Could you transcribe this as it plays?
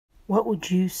What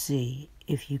would you see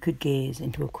if you could gaze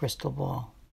into a crystal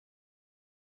ball?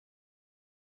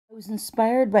 I was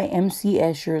inspired by M.C.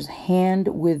 Escher's Hand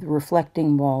with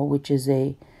Reflecting Ball, which is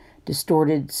a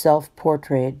distorted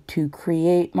self-portrait, to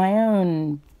create my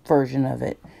own version of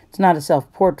it. It's not a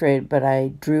self-portrait, but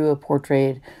I drew a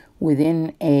portrait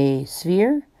within a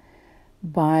sphere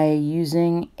by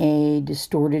using a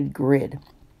distorted grid.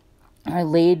 I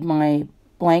laid my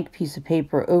blank piece of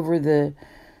paper over the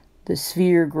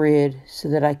sphere grid so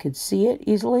that I could see it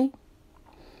easily.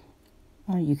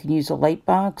 You can use a light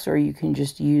box, or you can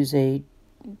just use a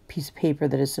piece of paper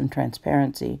that has some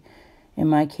transparency. In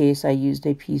my case, I used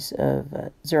a piece of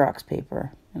Xerox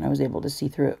paper, and I was able to see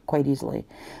through it quite easily.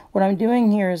 What I'm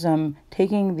doing here is I'm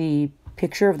taking the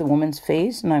picture of the woman's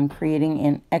face, and I'm creating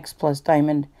an X plus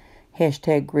diamond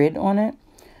hashtag grid on it,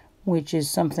 which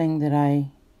is something that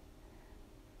I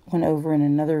went over in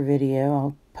another video.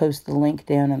 I'll post the link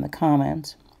down in the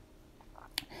comments.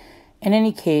 In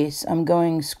any case, I'm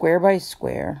going square by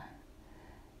square.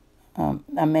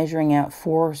 I'm measuring out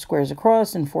 4 squares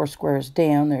across and 4 squares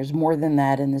down. There's more than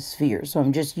that in the sphere, so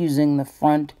I'm just using the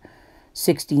front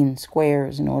 16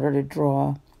 squares in order to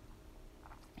draw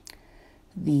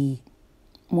the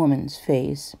woman's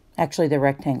face. Actually, they're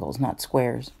rectangles, not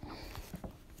squares.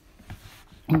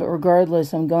 But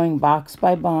regardless, I'm going box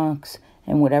by box,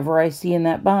 and whatever I see in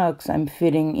that box, I'm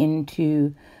fitting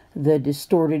into the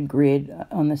distorted grid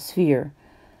on the sphere.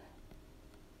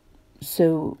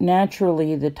 So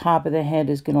naturally, the top of the head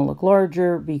is going to look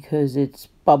larger because it's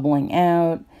bubbling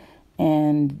out,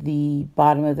 and the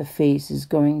bottom of the face is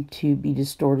going to be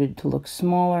distorted to look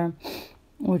smaller,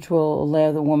 which will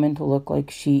allow the woman to look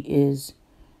like she is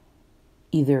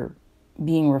either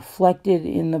being reflected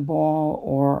in the ball,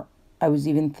 or I was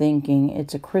even thinking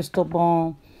it's a crystal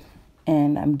ball,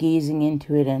 and I'm gazing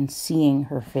into it and seeing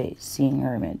her face, seeing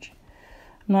her image.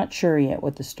 I'm not sure yet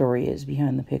what the story is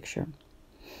behind the picture.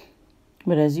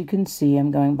 But as you can see, I'm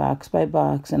going box by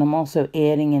box, and I'm also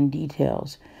adding in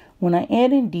details. When I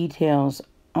add in details,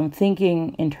 I'm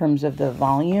thinking in terms of the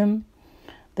volume.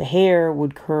 The hair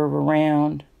would curve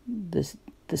around the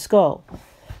skull.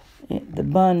 The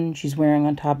bun she's wearing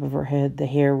on top of her head, the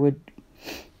hair would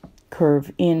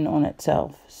curve in on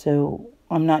itself. So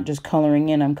I'm not just coloring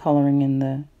in, I'm coloring in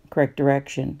the correct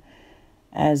direction.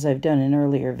 As I've done in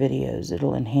earlier videos,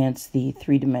 it'll enhance the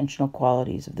three-dimensional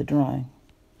qualities of the drawing.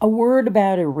 A word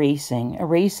about erasing.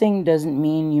 Erasing doesn't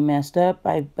mean you messed up.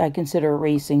 I consider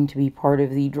erasing to be part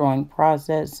of the drawing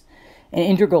process, an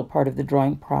integral part of the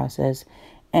drawing process,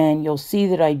 and you'll see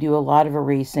that I do a lot of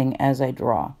erasing as I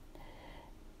draw.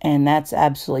 And that's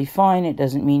absolutely fine. It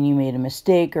doesn't mean you made a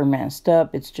mistake or messed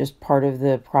up. It's just part of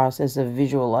the process of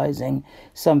visualizing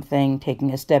something,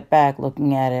 taking a step back,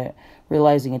 looking at it,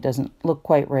 realizing it doesn't look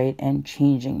quite right, and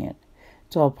changing it.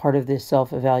 It's all part of this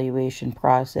self-evaluation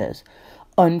process.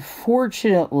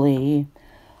 Unfortunately,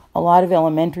 a lot of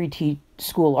elementary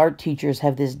school art teachers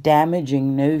have this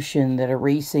damaging notion that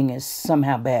erasing is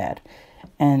somehow bad,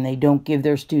 and they don't give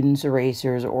their students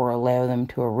erasers or allow them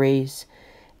to erase.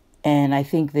 And I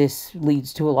think this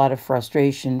leads to a lot of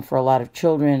frustration for a lot of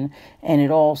children, and it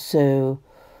also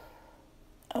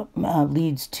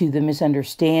leads to the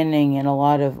misunderstanding in a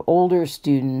lot of older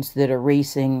students that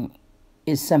erasing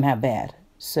is somehow bad.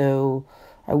 So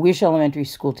I wish elementary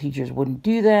school teachers wouldn't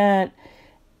do that,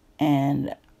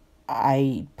 and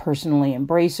I personally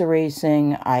embrace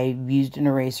erasing. I've used an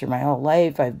eraser my whole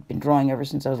life. I've been drawing ever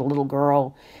since I was a little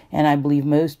girl, and I believe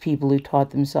most people who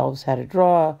taught themselves how to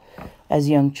draw as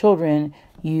young children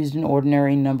used an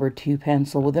ordinary number 2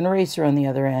 pencil with an eraser on the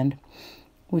other end,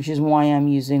 which is why I'm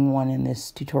using one in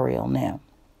this tutorial now.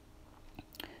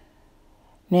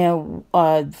 Now,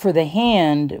 for the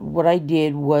hand, what I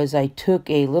did was I took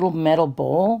a little metal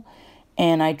bowl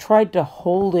and I tried to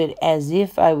hold it as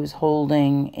if I was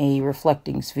holding a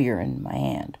reflecting sphere in my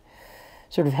hand.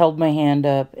 Sort of held my hand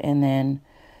up and then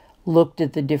looked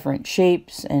at the different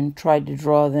shapes and tried to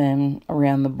draw them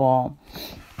around the ball.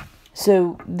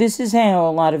 So this is how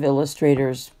a lot of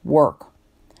illustrators work.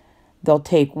 They'll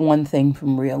take one thing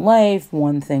from real life,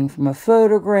 one thing from a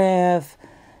photograph,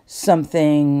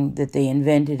 something that they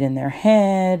invented in their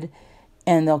head,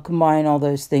 and they'll combine all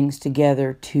those things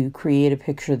together to create a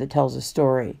picture that tells a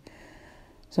story.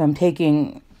 So I'm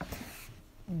taking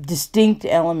distinct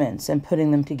elements and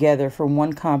putting them together for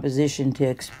one composition to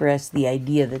express the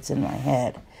idea that's in my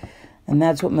head. And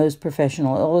that's what most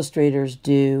professional illustrators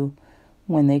do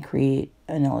when they create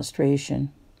an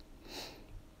illustration.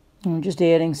 I'm just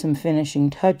adding some finishing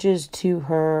touches to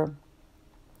her.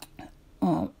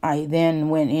 I then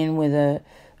went in with a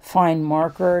fine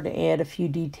marker to add a few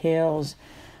details.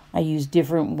 I use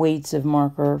different weights of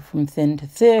marker from thin to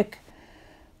thick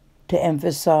to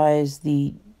emphasize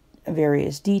the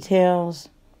various details.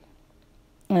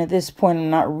 And at this point, I'm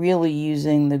not really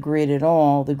using the grid at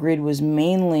all. The grid was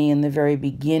mainly in the very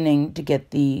beginning to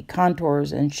get the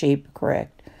contours and shape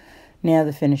correct. Now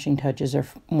the finishing touches are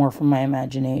more from my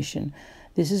imagination.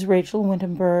 This is Rachel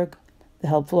Wintenberg, the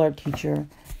Helpful Art Teacher,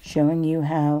 showing you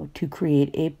how to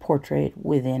create a portrait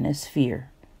within a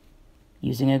sphere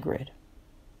using a grid.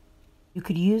 You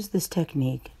could use this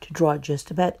technique to draw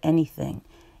just about anything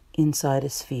inside a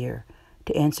sphere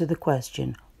to answer the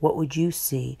question, what would you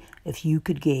see if you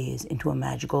could gaze into a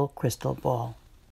magical crystal ball?